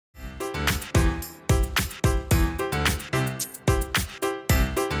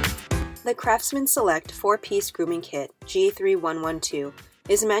The Craftsman Select 4-piece grooming kit G3112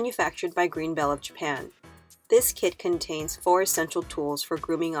 is manufactured by Greenbell of Japan. This kit contains 4 essential tools for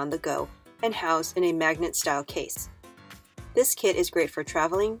grooming on the go and housed in a magnet-style case. This kit is great for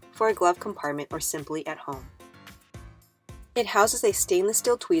traveling, for a glove compartment, or simply at home. It houses a stainless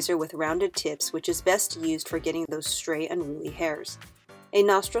steel tweezer with rounded tips, which is best used for getting those stray unruly hairs. A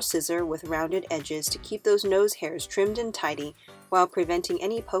nostril scissor with rounded edges to keep those nose hairs trimmed and tidy while preventing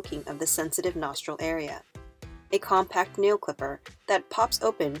any poking of the sensitive nostril area. A compact nail clipper that pops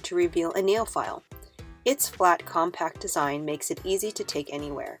open to reveal a nail file. Its flat, compact design makes it easy to take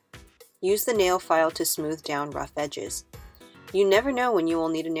anywhere. Use the nail file to smooth down rough edges. You never know when you will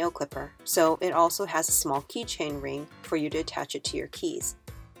need a nail clipper, so it also has a small keychain ring for you to attach it to your keys.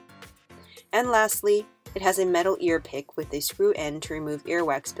 And lastly, it has a metal ear pick with a screw end to remove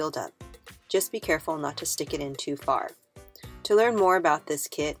earwax buildup. Just be careful not to stick it in too far. To learn more about this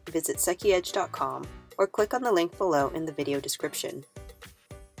kit, visit sekiedge.com or click on the link below in the video description.